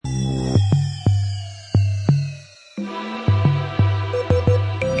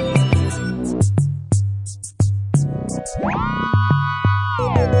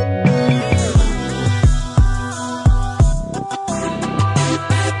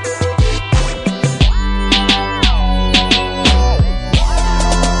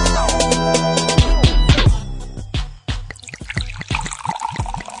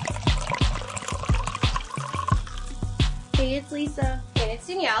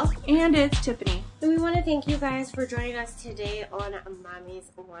Michelle. And it's Tiffany. And we want to thank you guys for joining us today on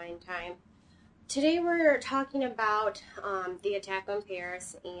Mommy's Wine Time. Today we're talking about the attack on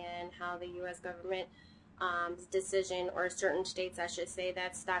Paris and how the U.S. government decision, or certain states I should say,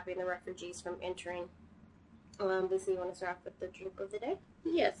 that's stopping the refugees from entering. Lucy, you want to start off with the drink of the day?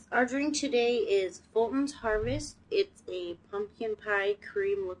 Yes, our drink today is Fulton's Harvest. It's a pumpkin pie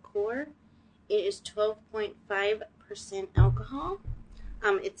cream liqueur. It is 12.5% alcohol.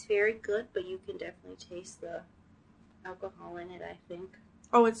 It's very good, but you can definitely taste the alcohol in it, I think.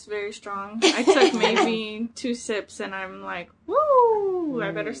 Oh, it's very strong. I took maybe 2 sips and I'm like, woo,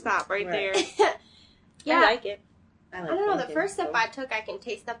 I better stop right there. Yeah. I like it. I don't know, the first sip I took, I can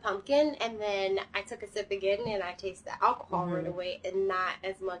taste the pumpkin, and then I took a sip again, and I taste the alcohol right away, and not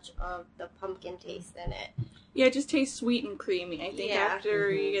as much of the pumpkin taste in it. Yeah, it just tastes sweet and creamy. I think after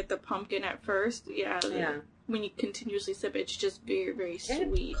you get the pumpkin at first, when you continuously sip it, it's just very, very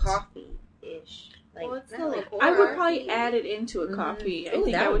sweet. Coffee-ish. Like, well, it's still I would probably add it into a coffee. I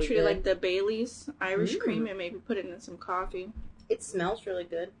think I would treat it like the Bailey's Irish cream and maybe put it in some coffee. It smells really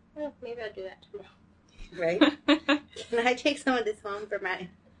good. Well, maybe I'll do that tomorrow. Right? Can I take some of this home for my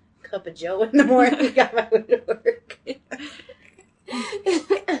cup of joe in the morning on my way to work?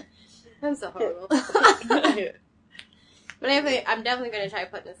 I'm so horrible. But I'm definitely going to try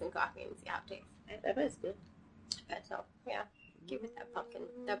putting this in coffee and see how it tastes. I bet it's good. So, yeah. Give it that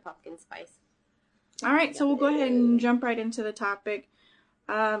pumpkin spice. All right, so we'll go ahead and jump right into the topic.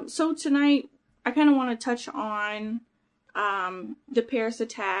 So tonight, I kind of want to touch on the Paris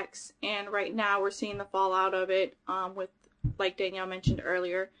attacks, and right now we're seeing the fallout of it with, like Danielle mentioned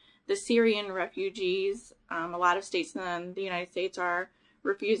earlier, the Syrian refugees. A lot of states in the United States are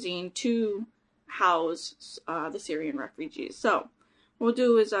refusing to house the Syrian refugees. So what we'll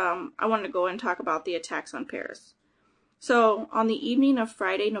do is I wanted to go and talk about the attacks on Paris. So on the evening of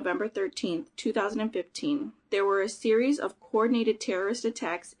Friday, November 13th, 2015, there were a series of coordinated terrorist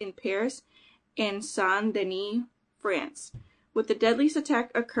attacks in Paris and Saint-Denis, France, with the deadliest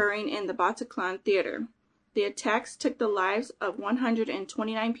attack occurring in the Bataclan Theater. The attacks took the lives of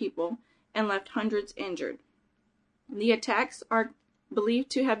 129 people and left hundreds injured. The attacks are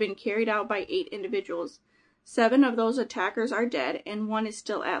believed to have been carried out by 8 individuals. 7 of those attackers are dead, and 1 is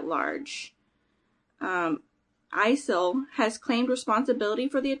still at large. ISIL has claimed responsibility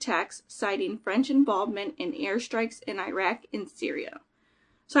for the attacks, citing French involvement in airstrikes in Iraq and Syria.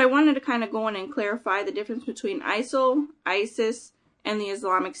 So I wanted to kind of go in and clarify the difference between ISIL, ISIS, and the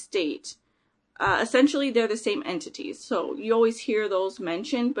Islamic State. Essentially, they're the same entities. So you always hear those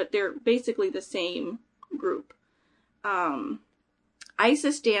mentioned, but they're basically the same group.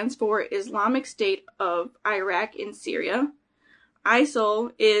 ISIS stands for Islamic State of Iraq and Syria.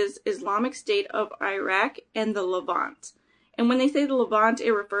 ISIL is Islamic State of Iraq and the Levant. And when they say the Levant,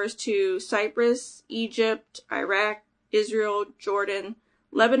 it refers to Cyprus, Egypt, Iraq, Israel, Jordan,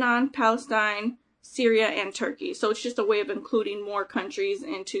 Lebanon, Palestine, Syria, and Turkey. So it's just a way of including more countries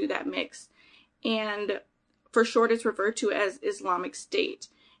into that mix. And for short, it's referred to as Islamic State.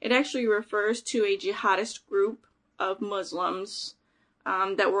 It actually refers to a jihadist group of Muslims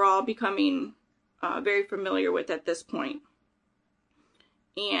that we're all becoming very familiar with at this point.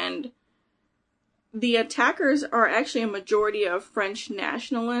 And the attackers are actually a majority of French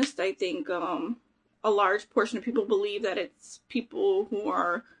nationalists. I think a large portion of people believe that it's people who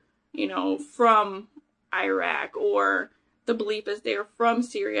are, from Iraq, or the belief is they're from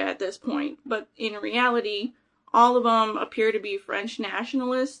Syria at this point. But in reality, all of them appear to be French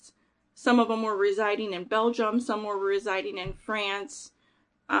nationalists. Some of them were residing in Belgium. Some were residing in France.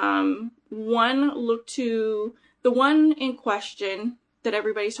 The one in question that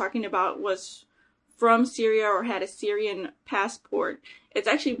everybody's talking about was from Syria or had a Syrian passport. It's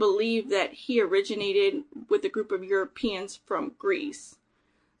actually believed that he originated with a group of Europeans from Greece.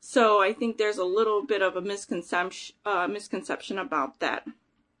 So I think there's a little bit of a misconception about that.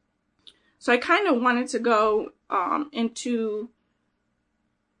 So I kind of wanted to go into,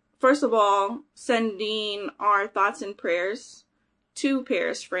 first of all, sending our thoughts and prayers to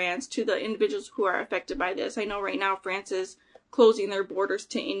Paris, France, to the individuals who are affected by this. I know right now France is closing their borders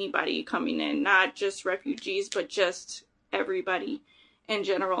to anybody coming in, not just refugees, but just everybody in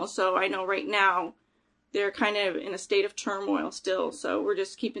general. So I know right now they're kind of in a state of turmoil still. So we're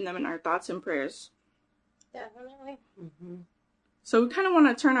just keeping them in our thoughts and prayers. Definitely. Mm-hmm. So we kind of want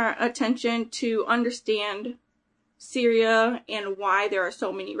to turn our attention to understand Syria and why there are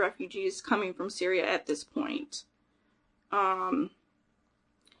so many refugees coming from Syria at this point.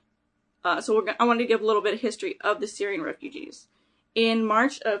 I want to give a little bit of history of the Syrian refugees. In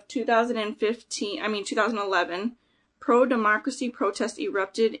March of 2011, pro-democracy protests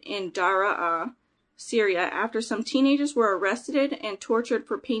erupted in Daraa, Syria, after some teenagers were arrested and tortured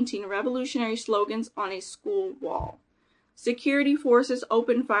for painting revolutionary slogans on a school wall. Security forces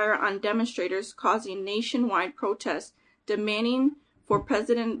opened fire on demonstrators, causing nationwide protests demanding for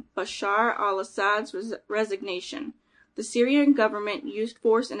President Bashar al-Assad's resignation. The Syrian government used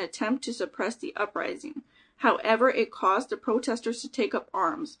force in an attempt to suppress the uprising. However, it caused the protesters to take up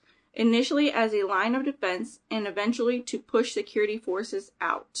arms, initially as a line of defense and eventually to push security forces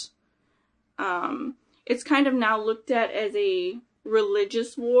out. It's kind of now looked at as a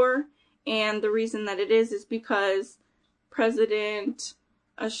religious war, and the reason that it is because President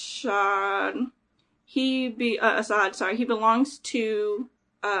Assad, he belongs to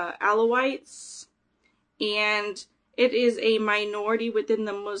Alawites, and it is a minority within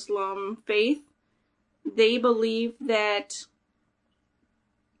the Muslim faith. They believe that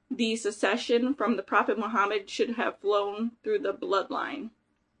the succession from the Prophet Muhammad should have flown through the bloodline.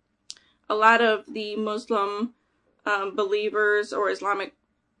 A lot of the Muslim believers or Islamic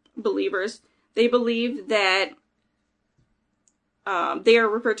believers, they believe that they are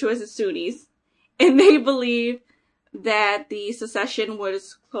referred to as the Sunnis, and they believe that the succession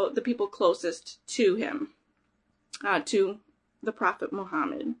was the people closest to him, to the Prophet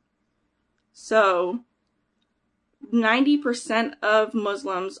Muhammad. So 90% of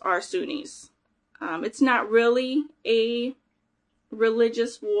Muslims are Sunnis. It's not really a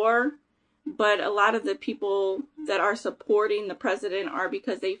religious war, but a lot of the people that are supporting the president are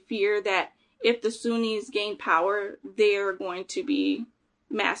because they fear that if the Sunnis gain power, they are going to be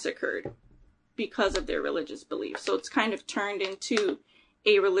massacred because of their religious beliefs. So it's kind of turned into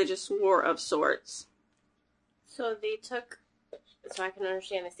a religious war of sorts. So I can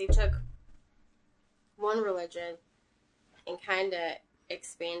understand this, they took one religion and kind of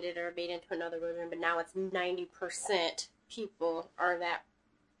expanded or made into another religion, but now it's 90% people are that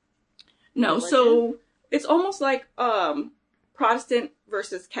No, religion? So it's almost like Protestant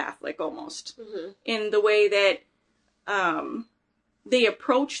versus Catholic almost, in the way that they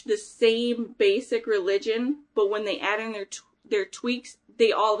approach the same basic religion, but when they add in their tweaks,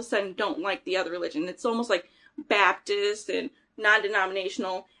 they all of a sudden don't like the other religion. It's almost like Baptist and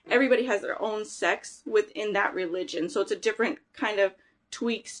non-denominational. Everybody has their own sects within that religion, so it's a different kind of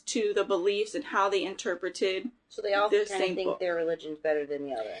tweaks to the beliefs and how they interpreted. So they all the kind of same think book. their religion's better than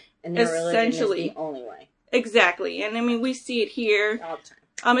the other, and their religion is the only way. Exactly, and I mean we see it here All the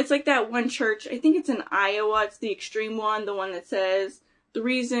time. It's like that one church, I think it's in Iowa, it's the extreme one, the one that says the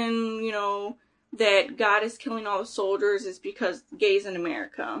reason, that God is killing all the soldiers is because gays in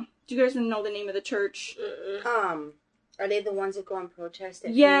America. Do you guys know the name of the church? Are they the ones that go and protest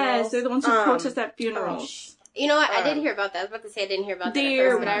at Yes, funerals? they're the ones who protest at funerals. You know what? I did hear about that. I was about to say I didn't hear about that at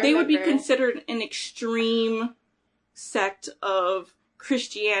first, but I They would be remember. considered an extreme sect of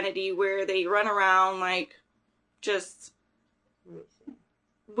Christianity where they run around just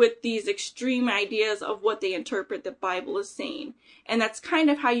with these extreme ideas of what they interpret the Bible is saying. And that's kind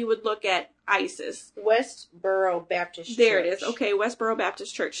of how you would look at ISIS. Westboro Baptist Church. There it is. Okay, Westboro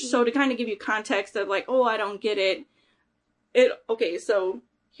Baptist Church. Mm-hmm. So to kind of give you context of I don't get it. Okay, so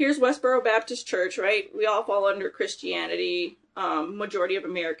here's Westboro Baptist Church, right? We all fall under Christianity. Majority of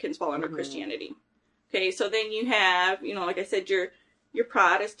Americans fall under Christianity. Okay, so then you have, like I said, your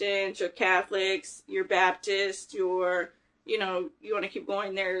Protestants, your Catholics, your Baptists, your, you want to keep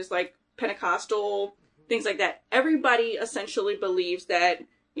going. There's Pentecostal, things like that. Everybody essentially believes that,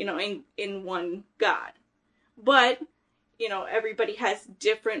 in one God. But, everybody has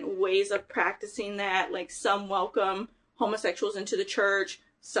different ways of practicing that. Like some welcome homosexuals into the church.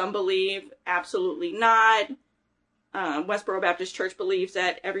 Some believe absolutely not. Westboro Baptist Church believes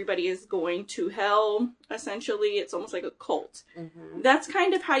that everybody is going to hell, essentially. It's almost like a cult. Mm-hmm. That's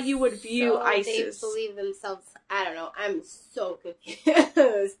kind of how you would view ISIS. They believe themselves, I don't know, I'm so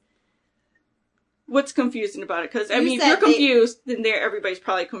confused. What's confusing about it? Because, if you're confused, then everybody's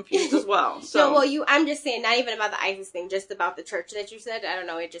probably confused as well. So. No, I'm just saying, not even about the ISIS thing, just about the church that you said. I don't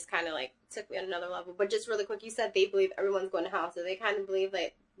know, it just kind of, took me on another level. But just really quick, you said they believe everyone's going to hell. So they kind of believe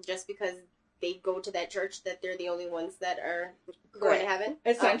that just because they go to that church that they're the only ones that are going to heaven?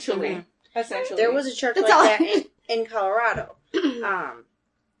 Essentially. Essentially. There was a church that in Colorado.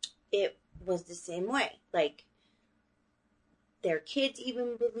 It was the same way. Their kids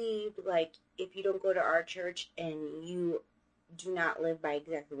even believed, if you don't go to our church and you do not live by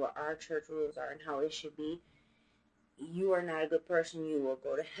exactly what our church rules are and how it should be, you are not a good person. You will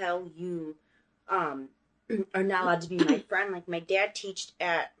go to hell. You are not allowed to be my friend. My dad taught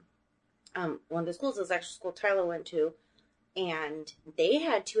at one of the schools, it was actually school Tyler went to, and they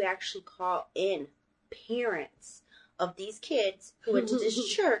had to actually call in parents of these kids who went to this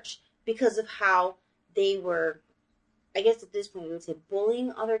church because of how they were, I guess at this point we would say,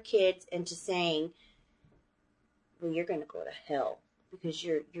 bullying other kids into saying, well, you're going to go to hell because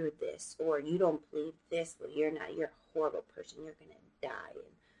you're this, or you don't believe this, well, you're not, you're a horrible person, you're going to die, and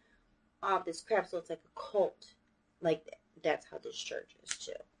all this crap. So it's like a cult. Like, that's how this church is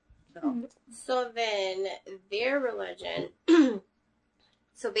too. So then their religion,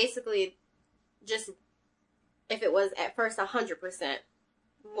 so basically just if it was at first 100%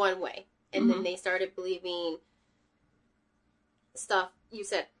 one way, and then they started believing stuff, you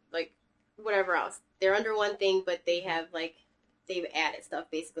said, like, whatever else. They're under one thing, but they have, like, they've added stuff,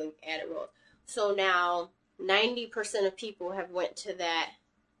 basically added rules. So now 90% of people have went to that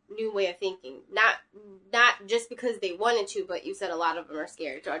new way of thinking. Not just because they wanted to, but you said a lot of them are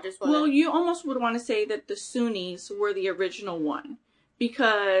scared. So I just want Well, you almost would want to say that the Sunnis were the original one,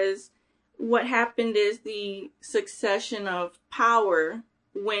 because what happened is the succession of power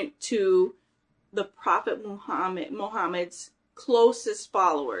went to the Prophet Muhammad's closest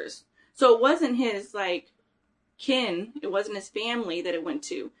followers. So it wasn't his, like, kin, it wasn't his family that it went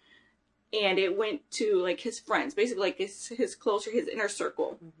to. And it went to, like, his friends, basically, like, his closer, his inner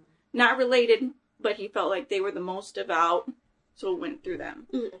circle. Not related, but he felt like they were the most devout, so it went through them.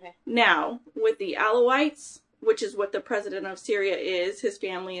 Okay. Now, with the Alawites, which is what the president of Syria is, his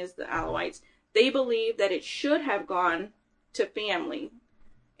family is the Alawites, they believe that it should have gone to family.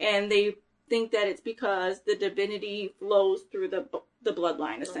 And they think that it's because the divinity flows through the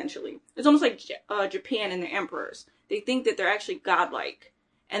bloodline, essentially. It's almost like Japan and the emperors. They think that they're actually godlike.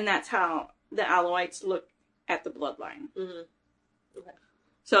 And that's how the Alawites look at the bloodline. Okay.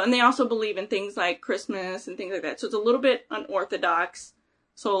 So, and they also believe in things like Christmas and things like that. So it's a little bit unorthodox.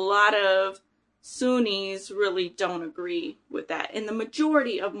 So a lot of Sunnis really don't agree with that. And the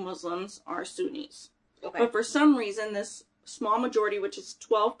majority of Muslims are Sunnis. Okay. But for some reason, this small majority, which is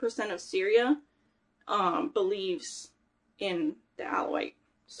 12% of Syria, believes in the Alawite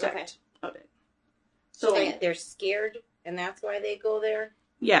sect of it. So they're scared, and that's why they go there?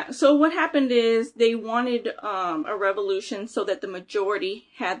 Yeah, so what happened is they wanted a revolution so that the majority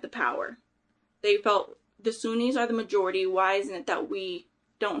had the power. They felt the Sunnis are the majority. Why isn't it that we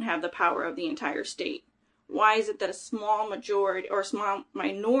don't have the power of the entire state? Why is it that a small majority or a small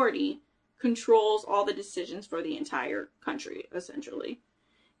minority controls all the decisions for the entire country, essentially?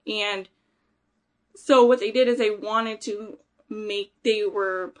 And so what they did is they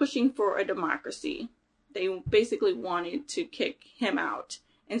were pushing for a democracy. They basically wanted to kick him out.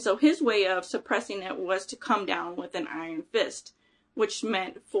 And so his way of suppressing it was to come down with an iron fist, which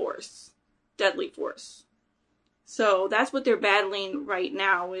meant force, deadly force. So that's what they're battling right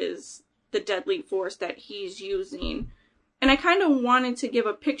now, is the deadly force that he's using. And I kind of wanted to give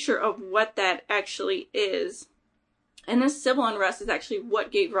a picture of what that actually is. And this civil unrest is actually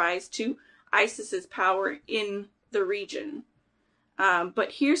what gave rise to ISIS's power in the region.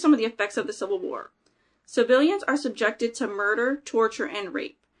 But here's some of the effects of the civil war. Civilians are subjected to murder, torture, and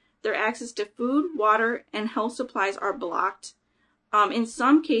rape. Their access to food, water, and health supplies are blocked. In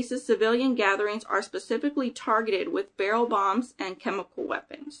some cases, civilian gatherings are specifically targeted with barrel bombs and chemical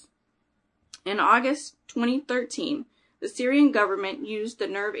weapons. In August 2013, the Syrian government used the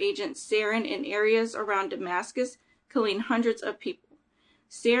nerve agent sarin in areas around Damascus, killing hundreds of people.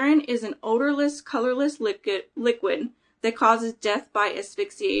 Sarin is an odorless, colorless liquid that causes death by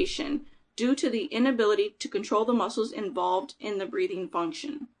asphyxiation due to the inability to control the muscles involved in the breathing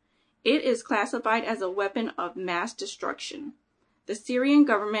function. It is classified as a weapon of mass destruction. The Syrian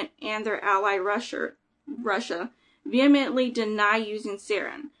government and their ally Russia vehemently deny using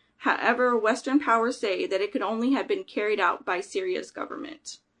sarin. However, Western powers say that it could only have been carried out by Syria's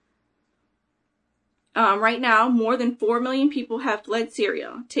government. Right now, more than 4 million people have fled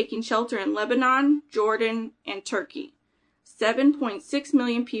Syria, taking shelter in Lebanon, Jordan, and Turkey. 7.6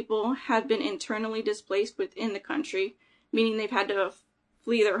 million people have been internally displaced within the country, meaning they've had to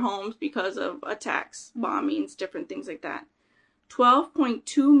flee their homes because of attacks, bombings, different things like that.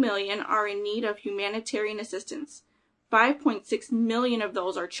 12.2 million are in need of humanitarian assistance. 5.6 million of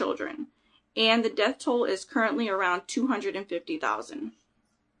those are children. And the death toll is currently around 250,000.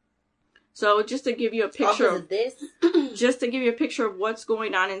 So just to give you a picture of this, just to give you a picture of what's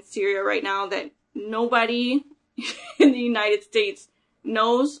going on in Syria right now that nobody in the United States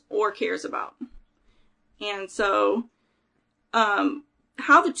knows or cares about. And so,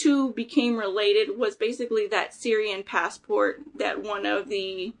 how the two became related was basically that Syrian passport that one of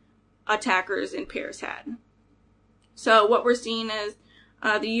the attackers in Paris had. So what we're seeing is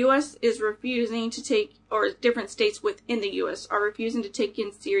the U.S. is refusing to take, or different states within the U.S. are refusing to take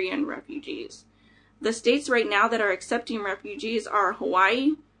in Syrian refugees. The states right now that are accepting refugees are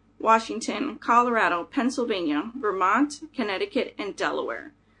Hawaii, Washington, Colorado, Pennsylvania, Vermont, Connecticut, and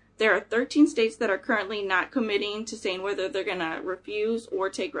Delaware. There are 13 states that are currently not committing to saying whether they're going to refuse or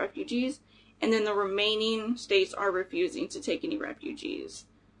take refugees, and then the remaining states are refusing to take any refugees.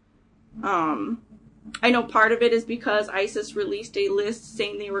 I know part of it is because ISIS released a list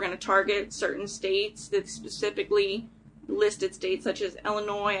saying they were going to target certain states that specifically listed states such as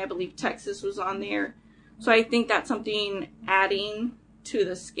Illinois. I believe Texas was on there. So I think that's something adding to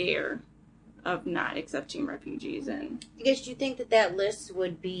the scare of not accepting refugees. And I guess you think that list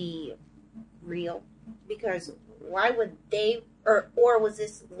would be real? Because why would they, or was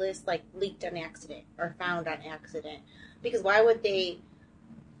this list like leaked on accident or found on accident? Because why would they,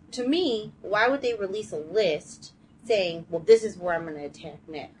 to me, why would they release a list saying, well, this is where I'm going to attack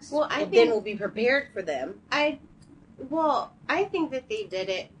next? Well, I think then we'll be prepared for them. I think that they did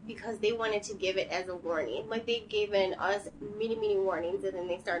it because they wanted to give it as a warning. Like, they've given us many warnings, and then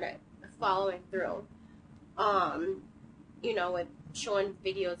they started following through. With showing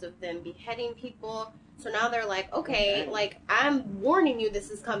videos of them beheading people. So now they're like, okay, like, I'm warning you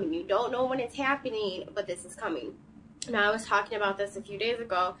this is coming. You don't know when it's happening, but this is coming. Now, I was talking about this a few days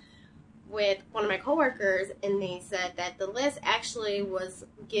ago with one of my coworkers, and they said that the list actually was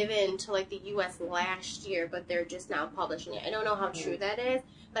given to, like, the U.S. last year, but they're just now publishing it. I don't know how true that is,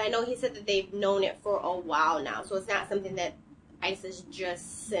 but I know he said that they've known it for a while now, so it's not something that ISIS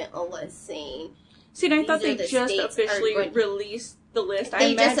just sent a list saying. See, and I thought they just officially released the list.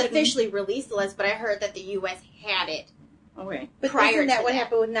 They just officially released the list, but I heard that the U.S. had it. Okay. But isn't that what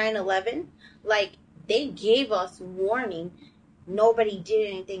happened with 9/11? Like, they gave us warning. Nobody did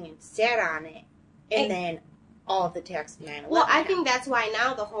anything and sat on it, and then all of the attacks of 9/11. Well, I think that's why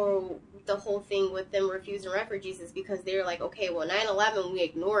now the whole thing with them refusing refugees is because they're like, okay, well, 9/11 we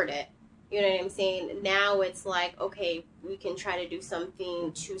ignored it. You know what I'm saying? Now it's like, okay, we can try to do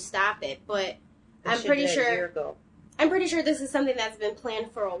something to stop it, but I'm pretty sure this is something that's been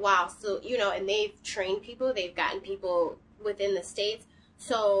planned for a while. So, and they've trained people, they've gotten people within the states,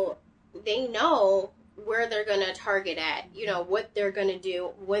 so they know where they're going to target at, what they're going to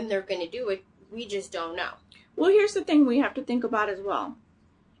do, when they're going to do it. We just don't know. Well, here's the thing we have to think about as well.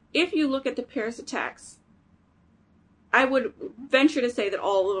 If you look at the Paris attacks, I would venture to say that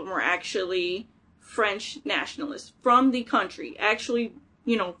all of them were actually French nationalists from the country, actually,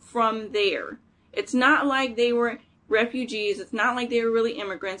 from there. It's not like they were refugees. It's not like they were really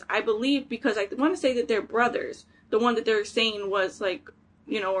immigrants. I believe, because I want to say that they're brothers. The one that they're saying was like,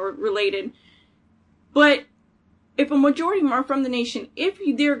 or related. But if a majority of them are from the nation, if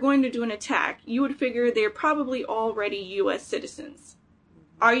they're going to do an attack, you would figure they're probably already U.S. citizens.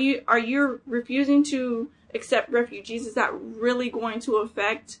 Are you refusing to accept refugees? Is that really going to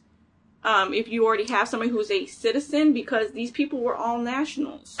affect if you already have somebody who's a citizen? Because these people were all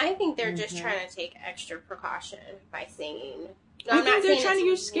nationals. I think they're just trying to take extra precaution by saying. I think they're trying to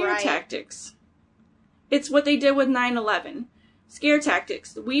use scare tactics. It's what they did with 9/11. Scare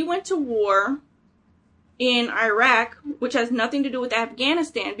tactics. We went to war in Iraq, which has nothing to do with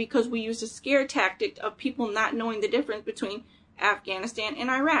Afghanistan, because we used a scare tactic of people not knowing the difference between Afghanistan and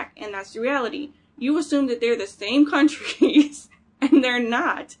Iraq, and that's the reality. You assume that they're the same countries, and they're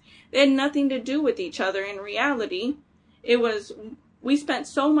not. They had nothing to do with each other. In reality, we spent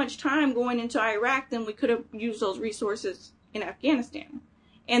so much time going into Iraq than we could have used those resources in Afghanistan.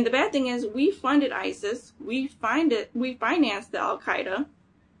 And the bad thing is, we funded ISIS, we financed the Al-Qaeda.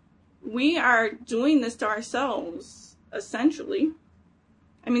 We are doing this to ourselves, essentially.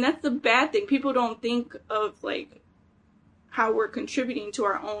 I mean, that's the bad thing. People don't think of, like, how we're contributing to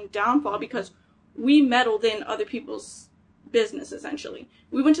our own downfall because we meddled in other people's business, essentially.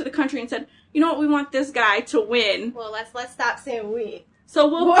 We went to the country and said, you know what, we want this guy to win. Well, let's stop saying we. So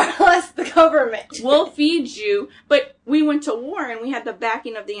we'll... More or less the government. We'll feed you. But we went to war and we had the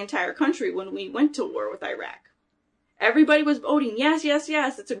backing of the entire country when we went to war with Iraq. Everybody was voting, yes,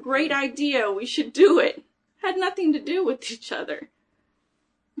 it's a great idea, we should do it. Had nothing to do with each other.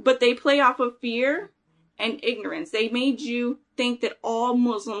 But they play off of fear and ignorance. They made you think that all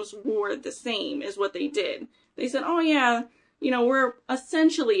Muslims were the same, is what they did. They said, oh yeah, we're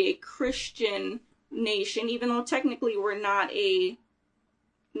essentially a Christian nation, even though technically we're not a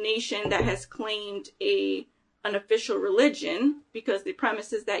nation that has claimed an official religion, because the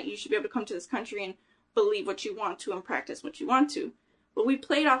premise is that you should be able to come to this country and believe what you want to and practice what you want to. But we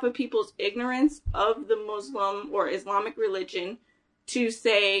played off of people's ignorance of the Muslim or Islamic religion to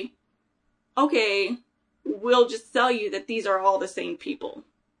say, okay, we'll just tell you that these are all the same people.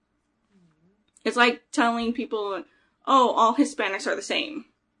 It's like telling people, oh, all Hispanics are the same.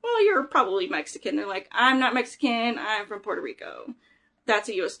 well, you're probably Mexican. They're like, I'm not Mexican, I'm from Puerto Rico. That's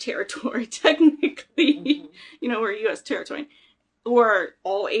a U.S. territory, technically. We're a U.S. territory. Or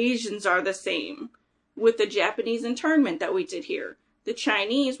all Asians are the same. With the Japanese internment that we did here. The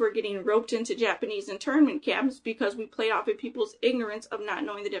Chinese were getting roped into Japanese internment camps because we played off of people's ignorance of not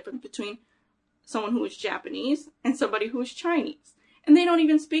knowing the difference between someone who is Japanese and somebody who is Chinese. And they don't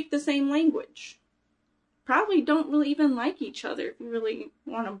even speak the same language. Probably don't really even like each other if you really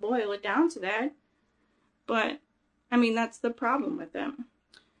want to boil it down to that. But, that's the problem with them.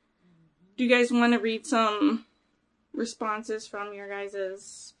 Do you guys want to read some responses from your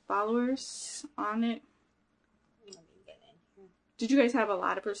guys' followers on it? Did you guys have a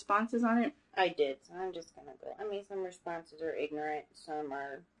lot of responses on it? I did, so I'm just gonna go. Some responses are ignorant, some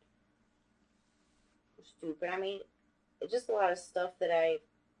are stupid. It's just a lot of stuff that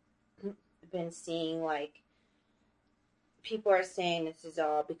I've been seeing, like, people are saying this is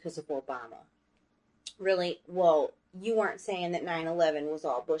all because of Obama. Really? Well, you weren't saying that 9/11 was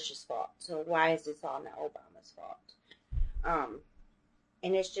all Bush's fault, so why is this all now Obama's fault?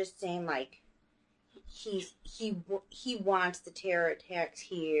 And it's just saying, like, he wants the terror attacks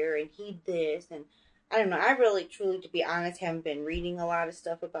here, and he this, and I don't know. I really, truly, to be honest, haven't been reading a lot of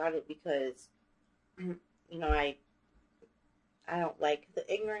stuff about it because, I don't like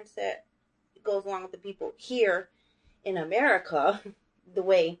the ignorance that goes along with the people here in America, the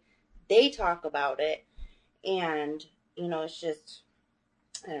way they talk about it, and, it's just,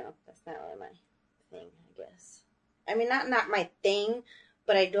 I don't know, that's not really my thing, I guess. Not my thing,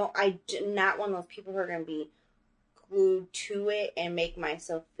 but I'm not one of those people who are going to be glued to it and make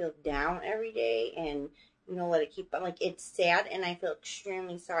myself feel down every day and, let it keep on. Like, it's sad, and I feel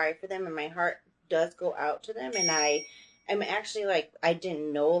extremely sorry for them, and my heart does go out to them, and I'm actually, like, I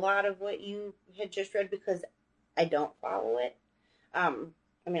didn't know a lot of what you had just read because I don't follow it.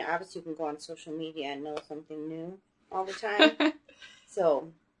 Obviously you can go on social media and know something new all the time.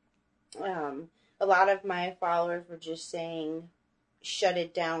 So, a lot of my followers were just saying, shut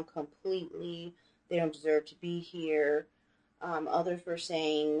it down completely. They don't deserve to be here. Others were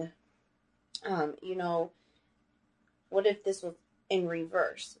saying, what if this was in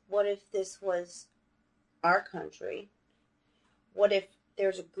reverse? What if this was our country? What if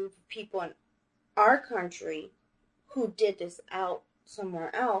there's a group of people in our country who did this out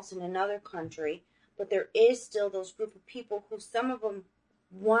somewhere else in another country, but there is still those group of people who some of them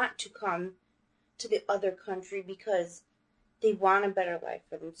want to come to the other country because they want a better life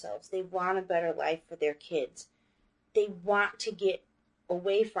for themselves. They want a better life for their kids. They want to get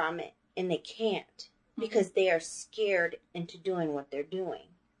away from it, and they can't because they are scared into doing what they're doing.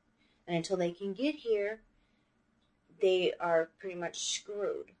 And until they can get here, they are pretty much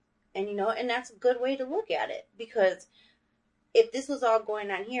screwed. And, and that's a good way to look at it, because if this was all going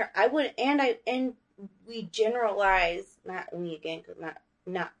on here, I would, and we generalize, not we again, because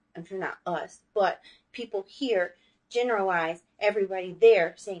not, I'm sure not us, but people here generalize everybody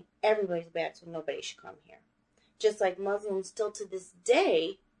there, saying everybody's bad, so nobody should come here. Just like Muslims still to this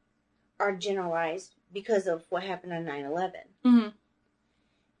day are generalized because of what happened on 9/11. Mm-hmm.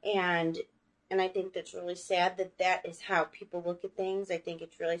 And I think that's really sad that is how people look at things. I think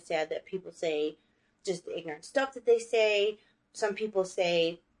it's really sad that people say just the ignorant stuff that they say. Some people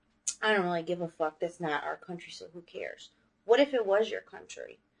say, I don't really give a fuck, that's not our country, so who cares? What if it was your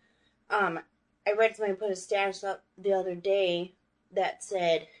country? I read somebody put a status up the other day that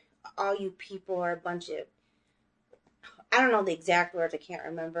said, all you people are a bunch of, I don't know the exact words, I can't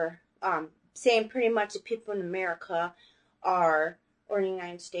remember, saying pretty much that people in America are, or in the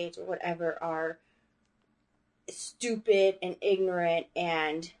United States or whatever, are stupid and ignorant,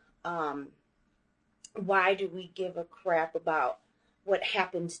 and why do we give a crap about what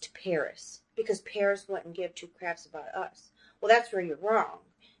happens to Paris? Because Paris wouldn't give two craps about us. Well, that's where you're wrong.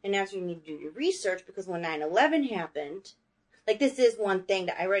 And that's where you need to do your research, because when 9/11 happened, like, this is one thing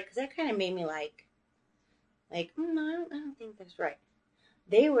that I read, because that kind of made me like, no, I don't think that's right.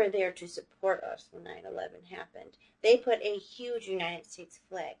 They were there to support us when 9/11 happened. They put a huge United States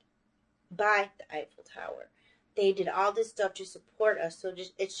flag by the Eiffel Tower. They did all this stuff to support us. So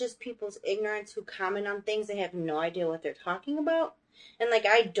it's just people's ignorance who comment on things. They have no idea what they're talking about. And, like,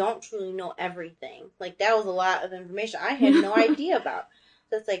 I don't truly know everything. Like, that was a lot of information I had no idea about.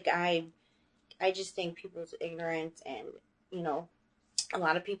 So it's like, I just think people's ignorance, and, a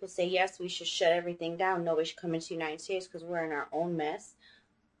lot of people say, yes, we should shut everything down. Nobody should come into the United States because we're in our own mess.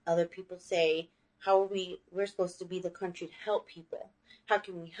 Other people say, we're supposed to be the country to help people. How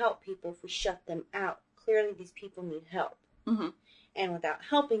can we help people if we shut them out? Clearly, these people need help. Mm-hmm. And without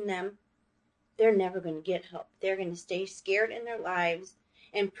helping them, they're never going to get help. They're going to stay scared in their lives,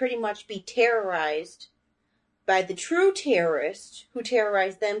 and pretty much be terrorized by the true terrorists who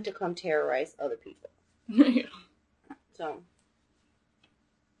terrorize them to come terrorize other people. Yeah. So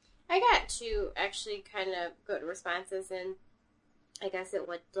I got two actually kind of good responses, and I guess it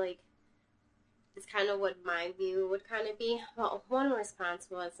would it's kind of what my view would kind of be. Well, one response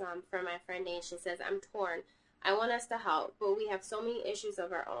was from my friend Nate. She says, "I'm torn. I want us to help, but we have so many issues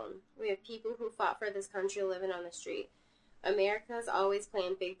of our own. We have people who fought for this country living on the street. America's always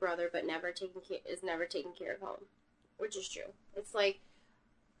playing Big Brother, but never taking care of home," which is true. It's like,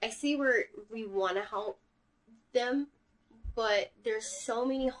 I see where we want to help them, but there's so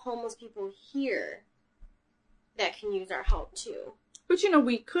many homeless people here that can use our help too. But,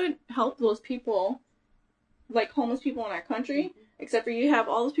 we could help those people, like homeless people in our country, except for you have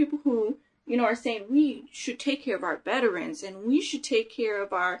all those people who, are saying we should take care of our veterans and we should take care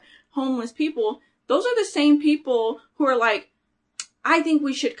of our homeless people. Those are the same people who are like, I think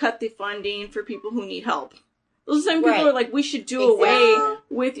we should cut the funding for people who need help. Those are the same people who are like, we should do away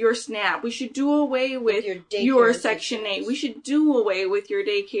with your SNAP. We should do away with your Section 8. We should do away with your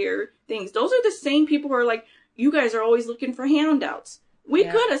daycare things. Those are the same people who are like, you guys are always looking for handouts. We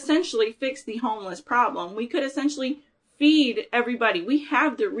could essentially fix the homeless problem. We could essentially feed everybody. We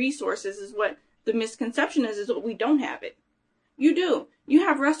have the resources, is what the misconception is what we don't have it. You do. You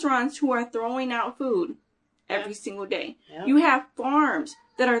have restaurants who are throwing out food every single day. Yeah. You have farms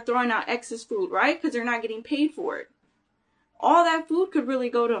that are throwing out excess food, right? Because they're not getting paid for it. All that food could really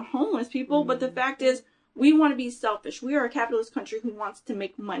go to homeless people, but the fact is, we want to be selfish. We are a capitalist country who wants to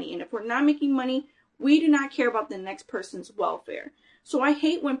make money. And if we're not making money, we do not care about the next person's welfare. So I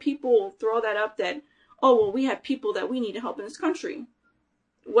hate when people throw that up that, oh, well, we have people that we need to help in this country.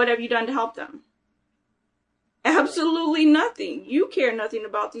 What have you done to help them? Absolutely nothing. You care nothing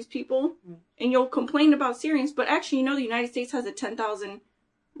about these people. And you'll complain about Syrians. But actually, the United States has a 10,000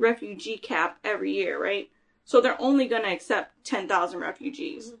 refugee cap every year, right? So they're only going to accept 10,000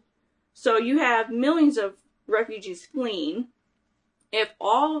 refugees. Mm-hmm. So you have millions of refugees fleeing. If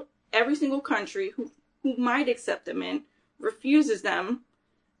every single country who might accept them in refuses them,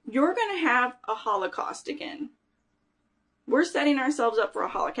 you're going to have a Holocaust again. We're setting ourselves up for a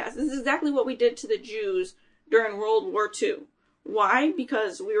Holocaust. This is exactly what we did to the Jews during World War II. Why?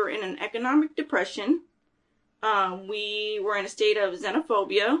 Because we were in an economic depression. We were in a state of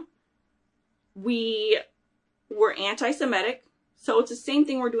xenophobia. We were anti-Semitic. So it's the same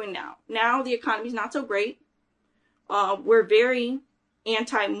thing we're doing now. Now the economy's not so great. We're very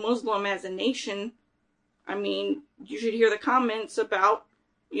anti-Muslim as a nation. I mean, you should hear the comments about,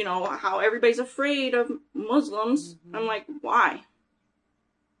 how everybody's afraid of Muslims. Mm-hmm. I'm like, why?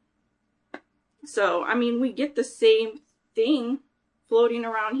 So, I mean, we get the same thing floating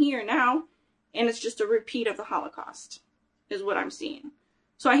around here now, and it's just a repeat of the Holocaust, is what I'm seeing.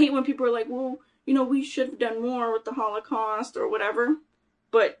 So I hate when people are like, well, we should have done more with the Holocaust or whatever,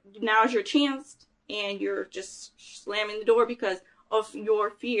 but now's your chance, and you're just slamming the door because of your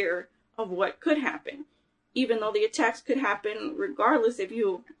fear of what could happen, even though the attacks could happen regardless if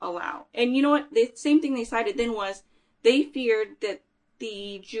you allow. And you know what? The same thing they cited then was they feared that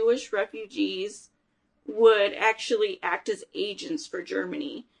the Jewish refugees would actually act as agents for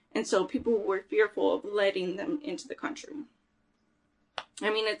Germany. And so people were fearful of letting them into the country.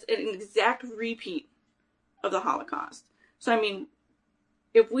 I mean, it's an exact repeat of the Holocaust. So, I mean,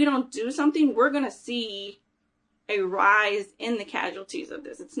 if we don't do something, we're going to see a rise in the casualties of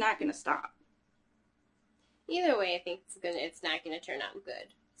this. It's not going to stop. Either way, I think it's not going to turn out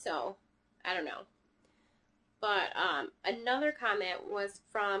good. So, I don't know. But another comment was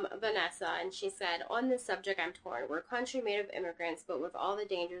from Vanessa, and she said, on this subject, I'm torn. We're a country made of immigrants, but with all the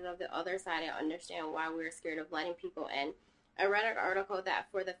dangers of the other side, I understand why we're scared of letting people in. I read an article that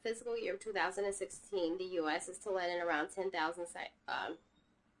for the fiscal year of 2016, the U.S. is to let in around 10,000, how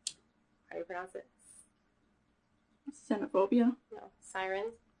do you pronounce it? Xenophobia? No,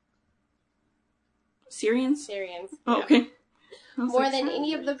 sirens. Syrians? Syrians. Oh, yeah. okay. More than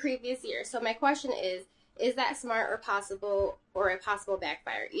any of the previous years. So my question is that smart or a possible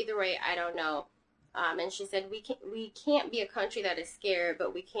backfire? Either way, I don't know. And she said, we can't be a country that is scared,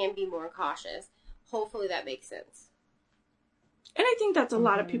 but we can be more cautious. Hopefully that makes sense. And I think that's a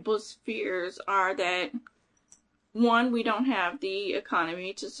lot of people's fears are that, one, we don't have the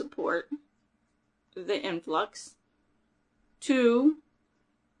economy to support the influx. Two,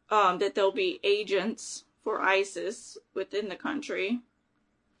 that there'll be agents for ISIS within the country.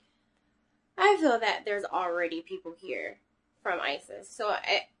 I feel that there's already people here from ISIS. So,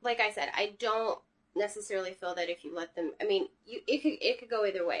 like I said, I don't necessarily feel that if you let them... I mean, it could go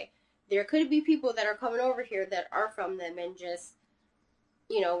either way. There could be people that are coming over here that are from them and just,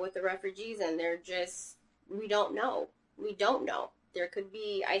 with the refugees, and we don't know. We don't know. There could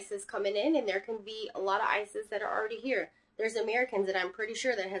be ISIS coming in, and there can be a lot of ISIS that are already here. There's Americans that I'm pretty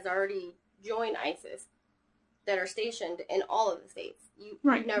sure that has already joined ISIS that are stationed in all of the states. You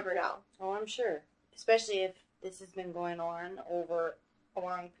never know. Oh, I'm sure. Especially if this has been going on over a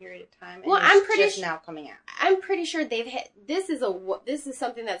long period of time. Well, I'm pretty just now coming out. I'm pretty sure they've had, this is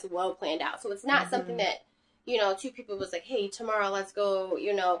something that's well planned out. So it's not something that, two people was like, hey, tomorrow let's go,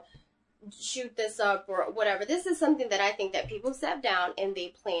 shoot this up or whatever. This is something that I think that people sat down and they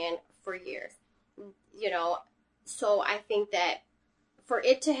plan for years. So I think that for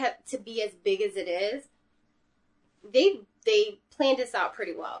it to be as big as it is, they planned this out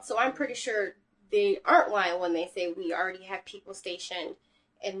pretty well. So I'm pretty sure they aren't lying when they say we already have people stationed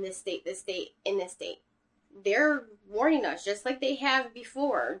in this state, in this state. They're warning us just like they have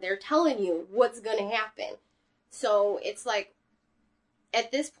before. They're telling you what's going to happen. So it's like,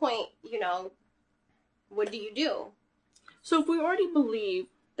 at this point, what do you do? So if we already believe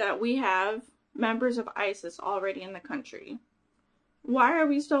that we have members of ISIS already in the country, why are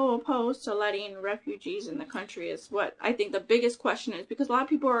we so opposed to letting refugees in the country is what I think the biggest question is, because a lot of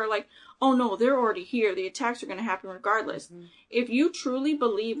people are like, oh no, they're already here. The attacks are going to happen regardless. Mm-hmm. If you truly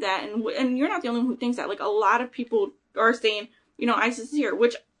believe that, and you're not the only one who thinks that, like a lot of people are saying, ISIS is here,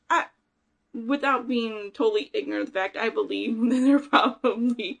 which I, without being totally ignorant of the fact, I believe that they're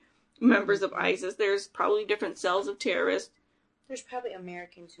probably members of ISIS. There's probably different cells of terrorists. There's probably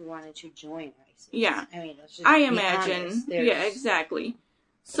Americans who wanted to join ISIS. Yeah. I mean, let's just I be imagine. honest. Yeah, exactly.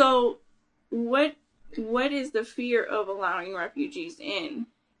 So, what is the fear of allowing refugees in?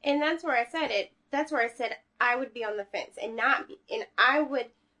 And that's where I said it. That's where I said I would be on the fence and not be, and I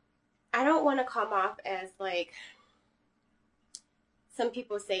don't want to come off as like some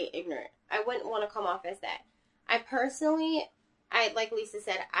people say ignorant. I wouldn't want to come off as that. Like Lisa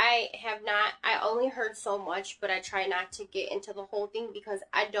said, I only heard so much, but I try not to get into the whole thing because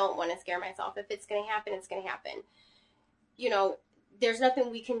I don't want to scare myself. If it's going to happen, it's going to happen. There's nothing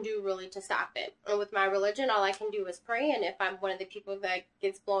we can do really to stop it. And with my religion, all I can do is pray. And if I'm one of the people that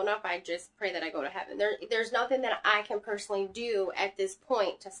gets blown up, I just pray that I go to heaven. There's nothing that I can personally do at this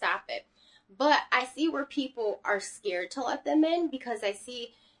point to stop it. But I see where people are scared to let them in because I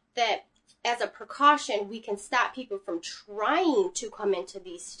see that as a precaution, we can stop people from trying to come into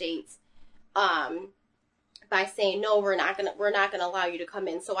these states by saying, no, we're not gonna allow you to come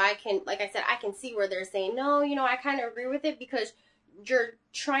in. So I can, like I said, I can see where they're saying, no, I kind of agree with it because you're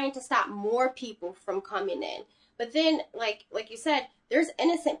trying to stop more people from coming in. But then, like you said, there's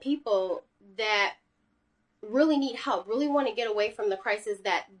innocent people that really need help, really want to get away from the crisis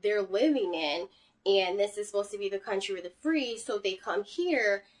that they're living in. And this is supposed to be the country of the free. So they come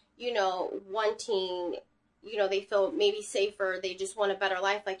here, wanting, they feel maybe safer. They just want a better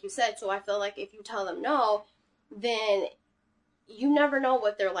life, like you said. So I feel like if you tell them no, then you never know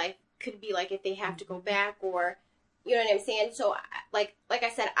what their life could be like if they have to go back or, you know what I'm saying? So like I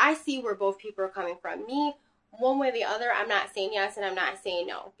said, I see where both people are coming from. Me, one way or the other, I'm not saying yes and I'm not saying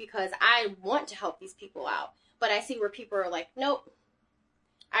no because I want to help these people out. But I see where people are like, nope.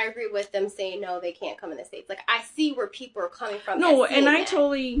 I agree with them saying no, they can't come in the States. Like, I see where people are coming from. No, and I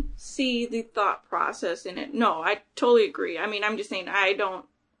totally see the thought process in it. No, I totally agree. I mean, I'm just saying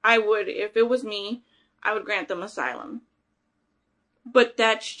I would, if it was me, I would grant them asylum. But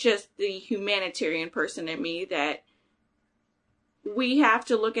that's just the humanitarian person in me that we have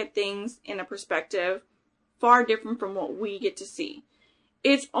to look at things in a perspective far different from what we get to see.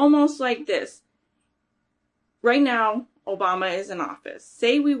 It's almost like this. Right now, Obama is in office.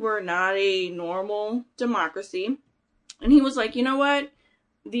 Say we were not a normal democracy. And he was like, you know what?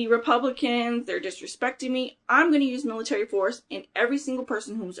 The Republicans, they're disrespecting me. I'm going to use military force. And every single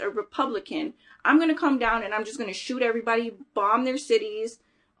person who's a Republican, I'm going to come down and I'm just going to shoot everybody, bomb their cities.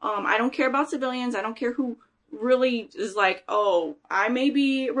 I don't care about civilians. I don't care who really is like, oh, I may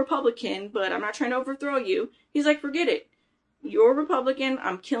be Republican, but I'm not trying to overthrow you. He's like, forget it. You're Republican.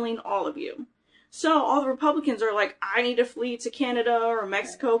 I'm killing all of you. So all the Republicans are like, I need to flee to Canada or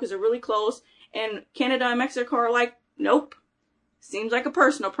Mexico because they're really close. And Canada and Mexico are like, nope. Seems like a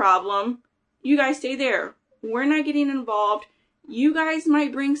personal problem. You guys stay there. We're not getting involved. You guys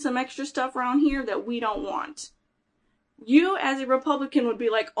might bring some extra stuff around here that we don't want. You as a Republican would be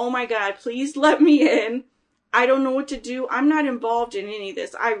like, oh my God, please let me in. I don't know what to do. I'm not involved in any of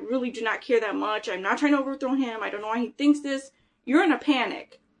this. I really do not care that much. I'm not trying to overthrow him. I don't know why he thinks this. You're in a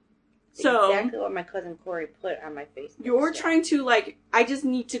panic. So exactly what my cousin Corey put on my Facebook. You're trying to I just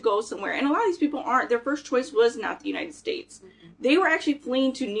need to go somewhere. And a lot of these people aren't. Their first choice was not the United States. Mm-hmm. They were actually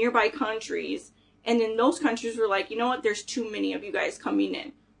fleeing to nearby countries And then those countries were like, you know what, there's too many of you guys coming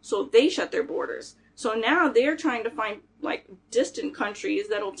in. So they shut their borders. So now they're trying to find, like, distant countries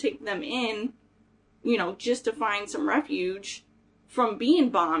that'll take them in, you know, just to find some refuge from being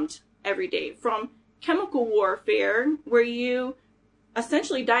bombed every day, from chemical warfare, where you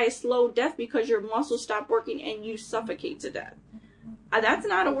essentially die a slow death because your muscles stop working and you suffocate to death. That's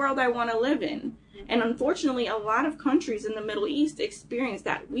not a world I want to live in. And unfortunately, a lot of countries in the Middle East experience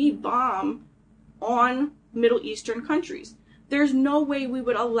that. We bomb on Middle Eastern countries. There's no way we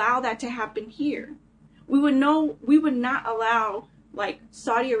would allow that to happen here. We would not allow, like,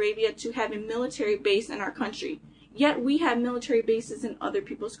 Saudi Arabia to have a military base in our country. Yet we have military bases in other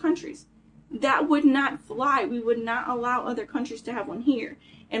people's countries. That would not fly. We would not allow other countries to have one here.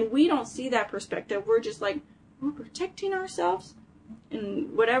 And we don't see that perspective. We're just like, we're protecting ourselves,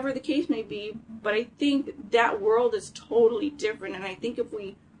 and whatever the case may be. But I think that world is totally different. And I think if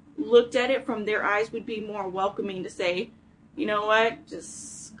we looked at it from their eyes, we'd be more welcoming to say, you know what,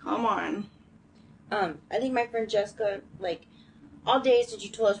 just come on. I think my friend Jessica, like, all day since you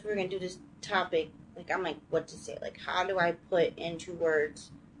told us we were going to do this topic, like, I'm like, what to say? Like, how do I put into words,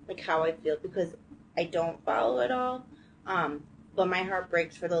 like, how I feel? Because I don't follow it all. But my heart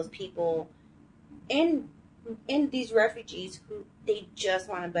breaks for those people in these refugees who, they just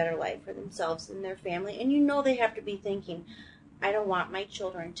want a better life for themselves and their family. And you know they have to be thinking, I don't want my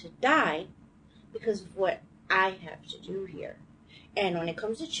children to die because of what I have to do here. And when it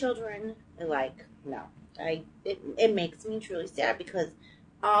comes to children, like, no. It makes me truly sad because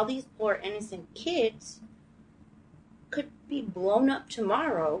all these poor innocent kids could be blown up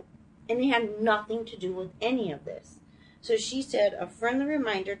tomorrow and they had nothing to do with any of this. So she said, a friendly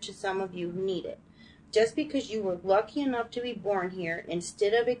reminder to some of you who need it. Just because you were lucky enough to be born here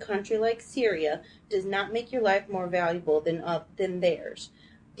instead of a country like Syria does not make your life more valuable than theirs.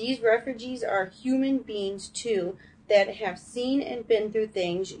 These refugees are human beings too, that have seen and been through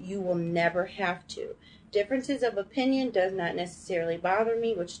things you will never have to. Differences of opinion does not necessarily bother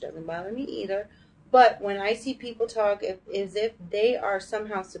me, which doesn't bother me either. But when I see people talk as if they are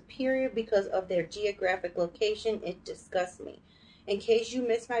somehow superior because of their geographic location, it disgusts me. In case you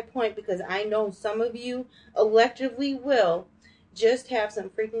missed my point, because I know some of you electively will, just have some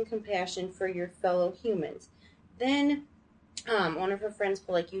freaking compassion for your fellow humans. Then one of her friends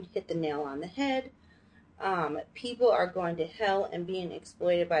felt like you'd hit the nail on the head. People are going to hell and being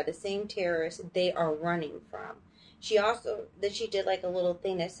exploited by the same terrorists they are running from. She did like a little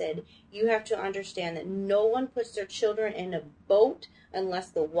thing that said, you have to understand that no one puts their children in a boat unless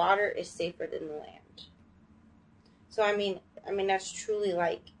the water is safer than the land. So, I mean, that's truly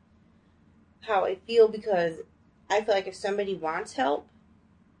like how I feel, because I feel like if somebody wants help,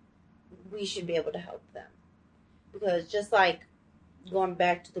 we should be able to help them. Because just like going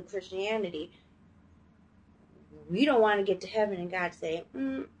back to the Christianity, we don't want to get to heaven and God say,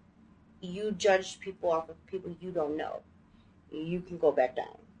 you judge people off of people you don't know. You can go back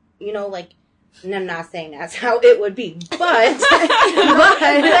down. You know, like, and I'm not saying that's how it would be, but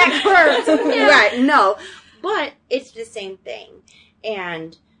that hurts. Yeah. Right, no. But it's the same thing.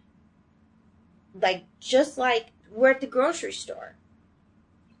 And, like, just like we're at the grocery store.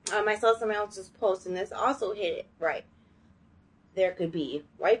 I saw somebody else's post, and this also hit it right. There could be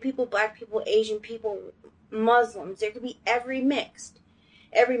white people, black people, Asian people, Muslims. There could be every mixed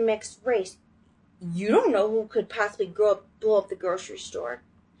race. You don't know who could possibly blow up the grocery store.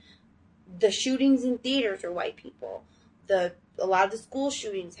 The shootings in theaters are white people. A lot of the school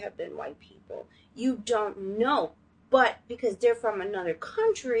shootings have been white people. You don't know. But because they're from another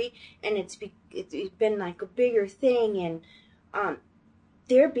country and it's been like a bigger thing, and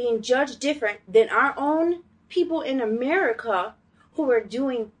they're being judged different than our own people in America who are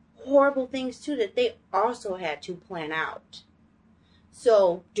doing horrible things too that they also had to plan out.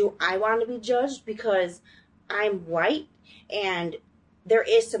 So do I want to be judged because I'm white and there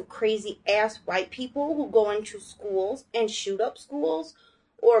is some crazy ass white people who go into schools and shoot up schools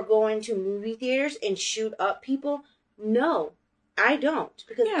or go into movie theaters and shoot up people? No, I don't.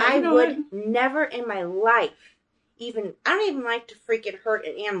 Because I would never in my life I don't even like to freaking hurt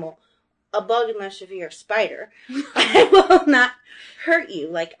an animal. A bug, unless if you're a spider, I will not hurt you.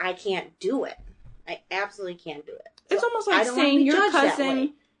 Like, I can't do it. I absolutely can't do it. So it's almost like saying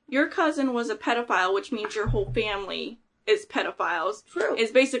your cousin was a pedophile, which means your whole family is pedophiles. True.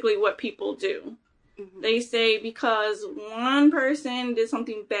 It's basically what people do. Mm-hmm. They say because one person did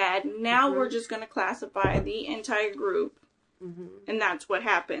something bad, now we're just going to classify the entire group. Mm-hmm. And that's what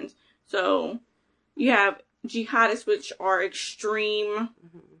happens. So you have jihadists, which are extreme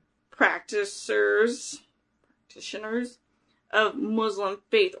practitioners of Muslim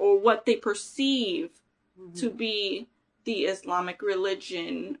faith, or what they perceive to be the Islamic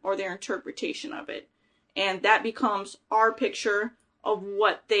religion or their interpretation of it. And that becomes our picture of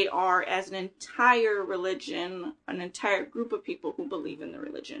what they are as an entire religion, an entire group of people who believe in the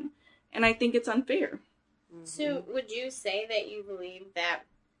religion. And I think it's unfair. So would you say that you believe that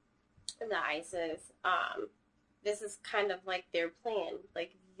the ISIS, this is kind of like their plan?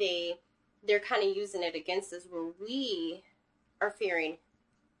 Like they're kind of using it against us, where we are fearing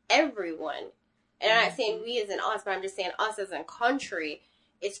everyone. And I'm not saying we as in us, but I'm just saying us as a country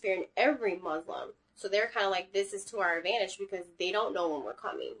is fearing every Muslim. So they're kind of like, this is to our advantage because they don't know when we're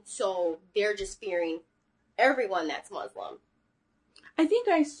coming. So they're just fearing everyone that's Muslim. I think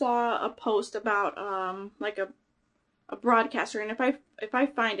I saw a post about like a broadcaster, and if I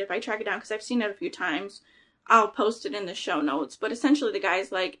find it, if I track it down, because I've seen it a few times, I'll post it in the show notes. But essentially the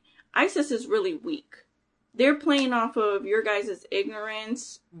guy's like, ISIS is really weak. They're playing off of your guys'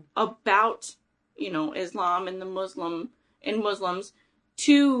 ignorance about, Islam and Muslims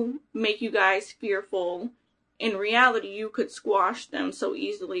to make you guys fearful. In reality, you could squash them so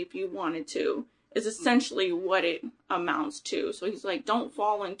easily if you wanted to, is essentially what it amounts to. So he's like, don't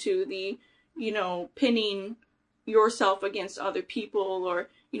fall into the, pinning yourself against other people, or,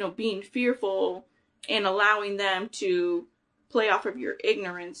 being fearful and allowing them to play off of your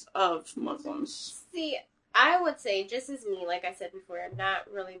ignorance of Muslims. See, I would say, just as me, like I said before, I'm not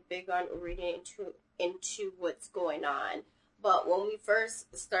really big on reading into what's going on. But when I first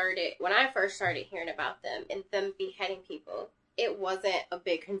started hearing about them and them beheading people, it wasn't a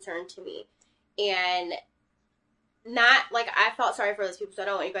big concern to me. And not, like, I felt sorry for those people, so I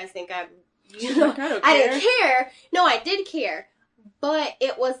don't want you guys to think I didn't care. No, I did care. But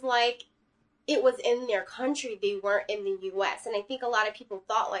it was like, it was in their country. They weren't in the U.S. And I think a lot of people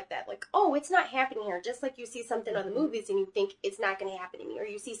thought like that. Like, oh, it's not happening here. Just like you see something on the movies and you think it's not going to happen to me. Or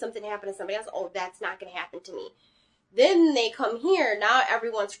you see something happen to somebody else. Oh, that's not going to happen to me. Then they come here. Now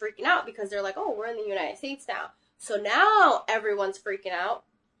everyone's freaking out because they're like, oh, we're in the United States now. So now everyone's freaking out.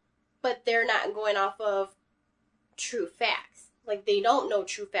 But they're not going off of true facts. Like, they don't know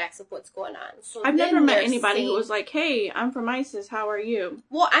true facts of what's going on. So I've never met anybody who was like, hey, I'm from ISIS, how are you?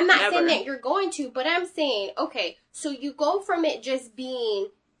 Well, I'm not saying that you're going to, but I'm saying, okay, so you go from it just being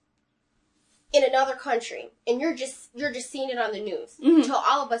in another country, and you're just seeing it on the news, until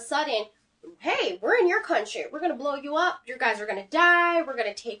all of a sudden, hey, we're in your country, we're going to blow you up, your guys are going to die, we're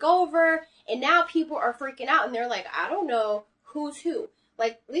going to take over, and now people are freaking out, and they're like, I don't know who's who.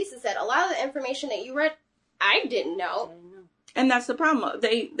 Like Lisa said, a lot of the information that you read, I didn't know. And that's the problem.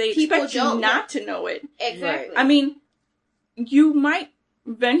 They expect you not to know it. Exactly. I mean, you might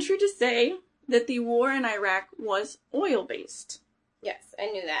venture to say that the war in Iraq was oil-based. Yes, I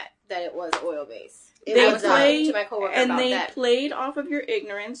knew that it was oil-based. I was talking to my coworker about that. They played off of your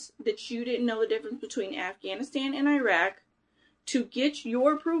ignorance that you didn't know the difference between Afghanistan and Iraq to get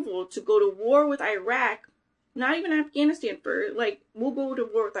your approval to go to war with Iraq. Not even Afghanistan, we'll go to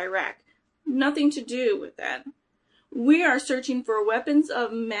war with Iraq. Nothing to do with that. We are searching for weapons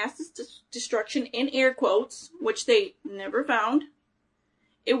of mass destruction, in air quotes, which they never found.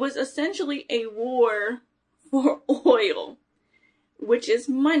 It was essentially a war for oil, which is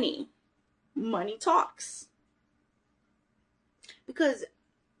money. Money talks. Because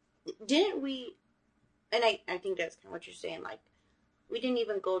didn't we, and I think that's kind of what you're saying, like, we didn't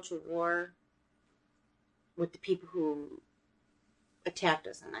even go to war with the people who attacked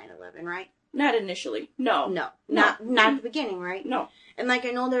us on 9/11, right? Not initially. No. Not at the beginning, right? No. And like,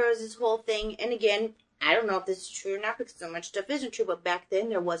 I know there was this whole thing, and again, I don't know if this is true or not because so much stuff isn't true, but back then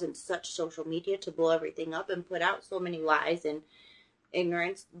there wasn't such social media to blow everything up and put out so many lies and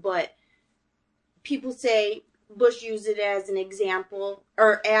ignorance. But people say Bush used it as an example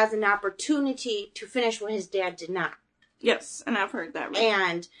or as an opportunity to finish what his dad did not. Yes, and I've heard that. Right?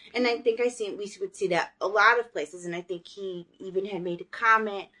 And I think we would see that a lot of places, and I think he even had made a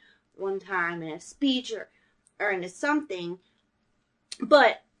comment one time in a speech or into something,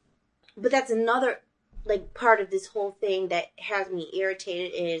 but that's another part of this whole thing that has me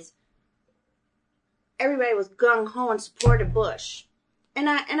irritated is everybody was gung-ho and supported Bush, and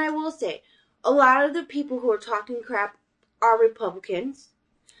I will say a lot of the people who are talking crap are Republicans.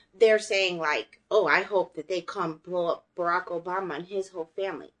 They're saying like, oh, I hope that they come blow up Barack Obama and his whole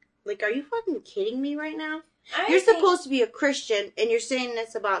family. Like, are you fucking kidding me right now? You're supposed to be a Christian, and you're saying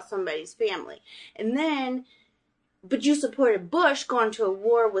this about somebody's family. And then, but you supported Bush going to a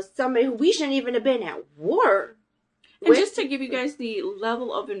war with somebody who we shouldn't even have been at war with. And just to give you guys the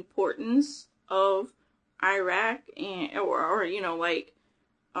level of importance of Iraq or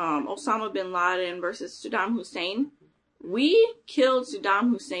Osama bin Laden versus Saddam Hussein, We killed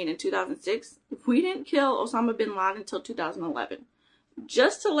Saddam Hussein in 2006. We didn't kill Osama bin Laden until 2011.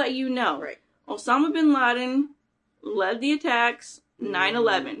 Just to let you know, Right. Osama bin Laden led the attacks,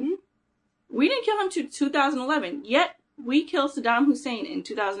 9/11. Mm-hmm. We didn't kill him to 2011, yet we killed Saddam Hussein in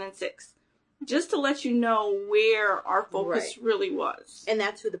 2006. Just to let you know where our focus really was. And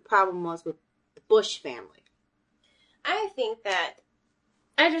that's who the problem was with the Bush family. I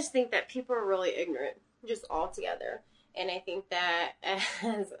just think that people are really ignorant, just altogether. And I think that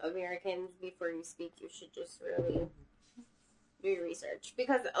as Americans, before you speak, you should just really do your research.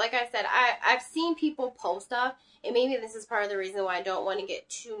 Because, like I said, I've seen people post stuff, and maybe this is part of the reason why I don't want to get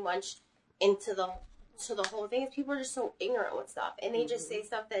too much into the whole thing, is people are just so ignorant with stuff. And they just say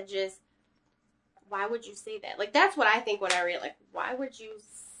stuff that just, why would you say that? Like, that's what I think when I read, like, why would you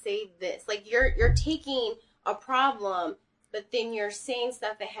say this? Like, you're taking a problem, but then you're saying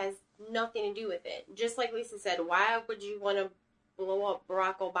stuff that has nothing to do with it. Just like Lisa said, why would you want to blow up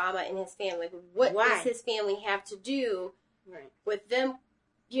Barack Obama and his family? Like, what does his family have to do with them,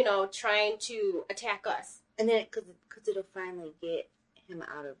 trying to attack us? And then, because it'll finally get him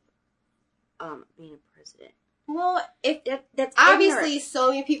out of being a president. Well, if that's obviously ignorant.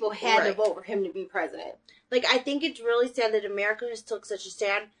 So many people had to vote for him to be president. Like, I think it's really sad that America has took such a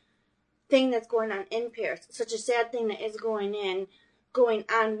sad thing that's going on in Paris, such a sad thing that is going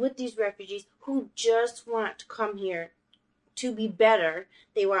on with these refugees who just want to come here to be better.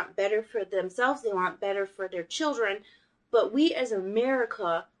 They want better for themselves. They want better for their children. But we as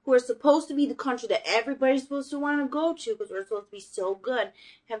America, who are supposed to be the country that everybody's supposed to want to go to because we're supposed to be so good,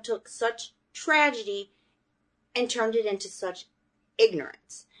 have took such tragedy and turned it into such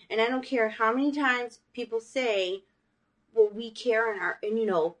ignorance. And I don't care how many times people say, well, we care and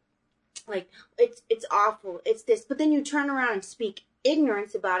like, it's awful, it's this. But then you turn around and speak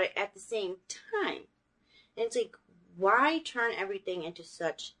ignorance about it at the same time. And it's like, why turn everything into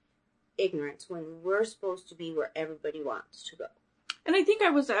such ignorance when we're supposed to be where everybody wants to go? And I think I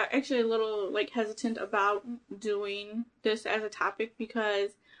was actually a little, hesitant about doing this as a topic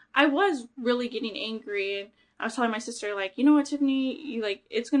because I was really getting angry, and I was telling my sister, you know what, Tiffany,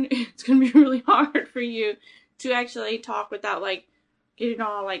 it's gonna be really hard for you to actually talk without, getting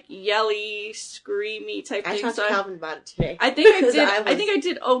all, yelly, screamy type thing. I talked to Calvin about it today. I think I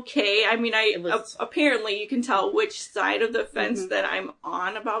did okay. I mean, apparently you can tell which side of the fence that I'm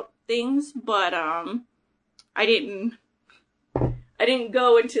on about things, but, I didn't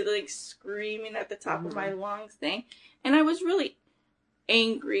go into the screaming at the top of my lungs thing. And I was really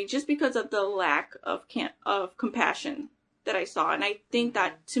angry just because of the lack of compassion that I saw. And I think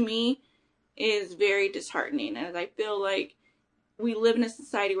that, to me, is very disheartening. And I feel like we live in a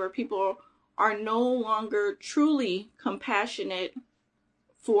society where people are no longer truly compassionate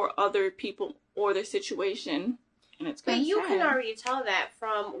for other people or their situation. And it's kind of sad. But you can already tell that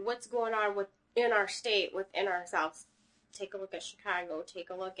from what's going on within our state, within ourselves. Take a look at Chicago. Take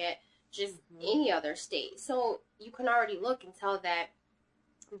a look at just any other state. So you can already look and tell that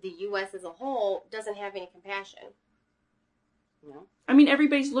the U.S. as a whole doesn't have any compassion. No. I mean,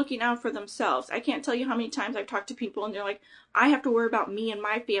 everybody's looking out for themselves. I can't tell you how many times I've talked to people and they're like, I have to worry about me and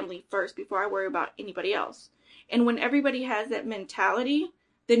my family first before I worry about anybody else. And when everybody has that mentality,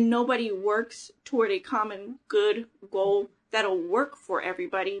 then nobody works toward a common good goal that'll work for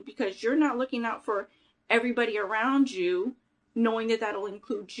everybody, because you're not looking out for everybody around you, knowing that that'll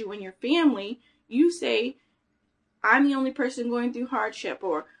include you and your family. You say, I'm the only person going through hardship,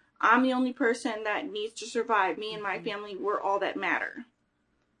 or I'm the only person that needs to survive. Me and my family, we're all that matter.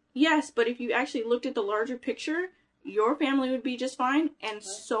 Yes, but if you actually looked at the larger picture, your family would be just fine, and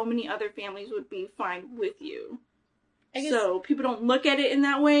so many other families would be fine with you. So people don't look at it in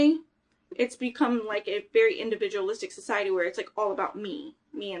that way. It's become like a very individualistic society where it's all about me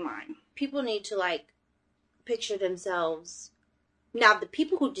and mine. People need to picture themselves. Now, the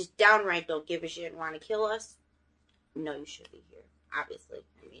people who just downright don't give a shit and want to kill us, no, you should be here. Obviously,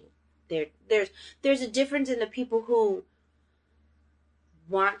 I mean, there's a difference in the people who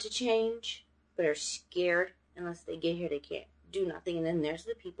want to change but are scared. Unless they get here, they can't do nothing. And then there's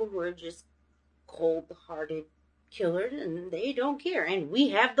the people who are just cold-hearted killers, and they don't care. And we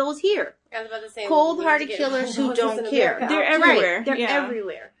have those here. I was about to say, cold-hearted killers who don't care. They're everywhere. Right. They're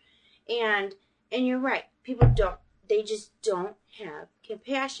everywhere. And you're right. People they just don't have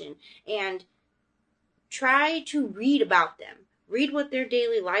compassion. And try to read about them. Read what their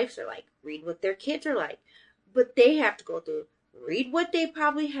daily lives are like. Read what their kids are like. But they have to go through. Read what they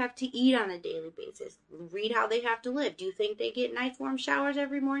probably have to eat on a daily basis. Read how they have to live. Do you think they get nice warm showers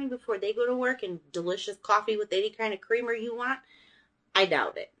every morning before they go to work and delicious coffee with any kind of creamer you want? I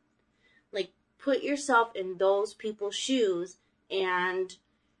doubt it. put yourself in those people's shoes, and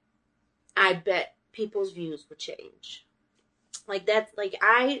I bet people's views would change. Like, that's, like,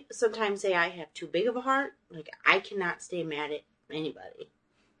 I sometimes say I have too big of a heart. Like, I cannot stay mad at anybody.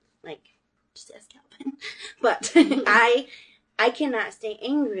 Like, just ask Calvin. But I cannot stay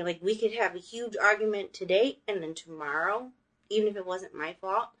angry. Like, we could have a huge argument today, and then tomorrow, even if it wasn't my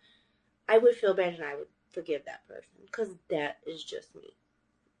fault, I would feel bad and I would forgive that person. Because that is just me.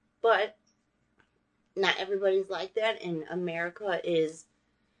 But not everybody's like that, and America is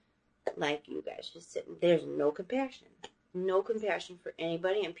like you guys just said. There's no compassion. No compassion for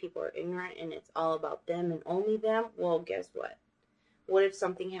anybody, and people are ignorant, and it's all about them and only them. Well, guess what? What if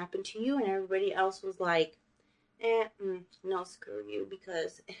something happened to you and everybody else was like, no, screw you,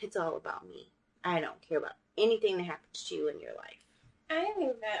 because it's all about me. I don't care about anything that happens to you in your life. I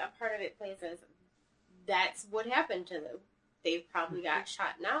think that a part of it plays as that's what happened to them. They've probably got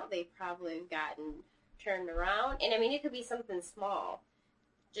shot out. They've probably gotten turned around. And, I mean, it could be something small.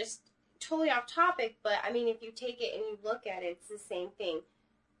 Just totally off topic, but, I mean, if you take it and you look at it, it's the same thing.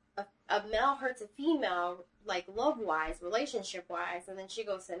 A male hurts a female, like, love-wise, relationship-wise, and then she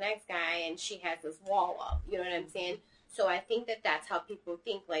goes to the next guy and she has this wall up. You know what I'm saying? So I think that that's how people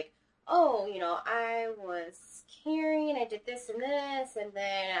think, like, oh, you know, I was caring, I did this and this, and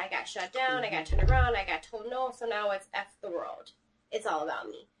then I got shut down, I got turned around, I got told no, so now it's F the world. It's all about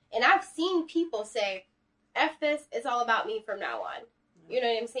me. And I've seen people say, F this, it's all about me from now on. You know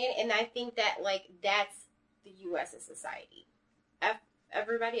what I'm saying? And I think that, like, that's the U.S. society. F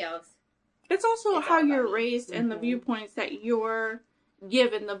everybody else. It's also how you're raised and the viewpoints that you're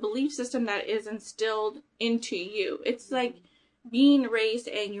given, the belief system that is instilled into you. It's like being raised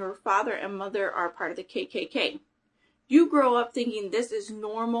and your father and mother are part of the KKK. You grow up thinking this is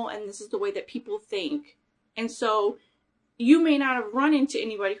normal and this is the way that people think. And so you may not have run into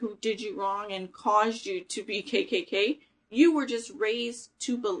anybody who did you wrong and caused you to be KKK. You were just raised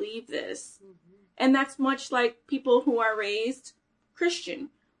to believe this. And that's much like people who are raised Christian.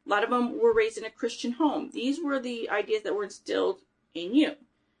 A lot of them were raised in a Christian home. These were the ideas that were instilled in you.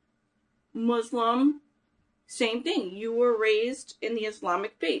 Muslim, same thing. You were raised in the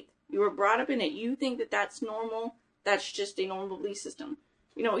Islamic faith. You were brought up in it. You think that that's normal. That's just a normal belief system.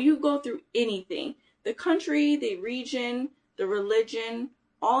 You know, you go through anything. The country, the region, the religion,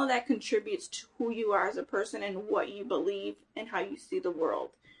 all of that contributes to who you are as a person and what you believe and how you see the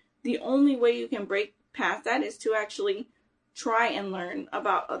world. The only way you can break past that is to actually try and learn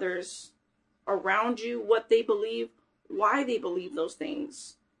about others around you, what they believe, why they believe those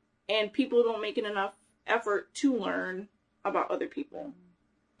things. And people don't make enough effort to learn about other people.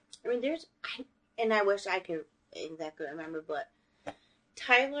 I mean, and I wish I could exactly remember, but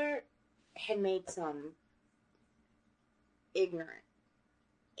Tyler had made some ignorant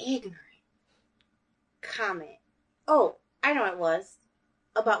comment. Oh, I know it was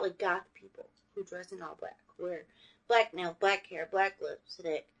about, like, goth people who dress in all black, wear black nails, black hair, black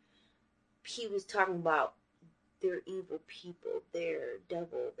lipstick. He was talking about they're evil people, they're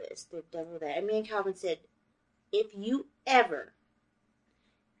devil this, they're devil that. And me and Calvin said, if you ever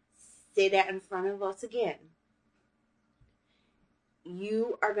say that in front of us again,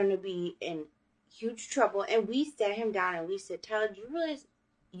 you are going to be in huge trouble. And we sat him down and we said, Tyler, do you realize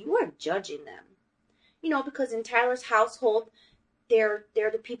you are judging them? You know, because in Tyler's household, they're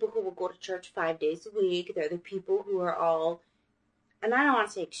the people who will go to church 5 days a week. They're the people who are all, and I don't want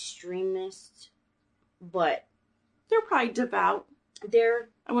to say extremists, but they're probably devout.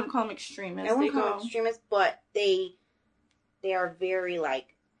 I wouldn't call them extremists. I wouldn't call them extremists, but they are very,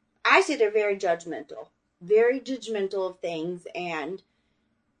 like, I say they're very judgmental of things, and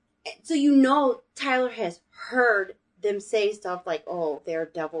so, you know, Tyler has heard them say stuff like, oh,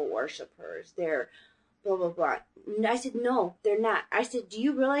 they're devil worshippers, they're blah, blah, blah. And I said, no, they're not. I said, do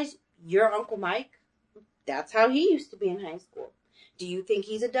you realize your Uncle Mike? That's how he used to be in high school. Do you think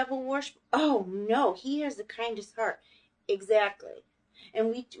he's a devil worshiper? Oh, no, he has the kindest heart. Exactly. And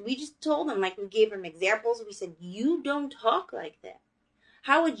we just told him, like, we gave him examples. We said, you don't talk like that.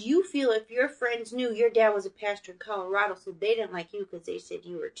 How would you feel if your friends knew your dad was a pastor in Colorado, so they didn't like you because they said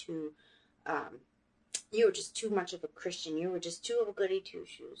you were just too much of a Christian. You were just too of a goody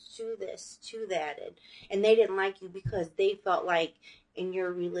two-shoes, too this, too that. And they didn't like you because they felt like in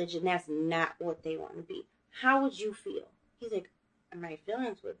your religion, that's not what they want to be. How would you feel? He's like, my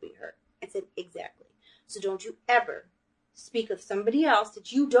feelings would be hurt. I said, exactly. So don't you ever speak of somebody else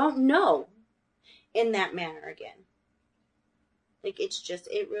that you don't know in that manner again. Like,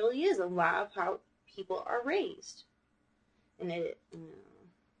 it really is a lot of how people are raised. And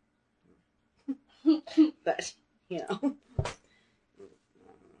but, you know.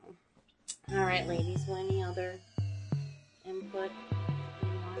 All right, other input?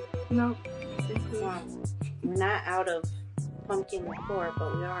 Nope. We're not out of pumpkin liqueur,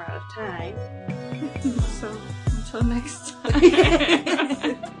 but we are out of time. So, until next time.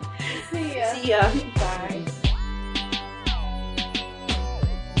 See ya. Bye.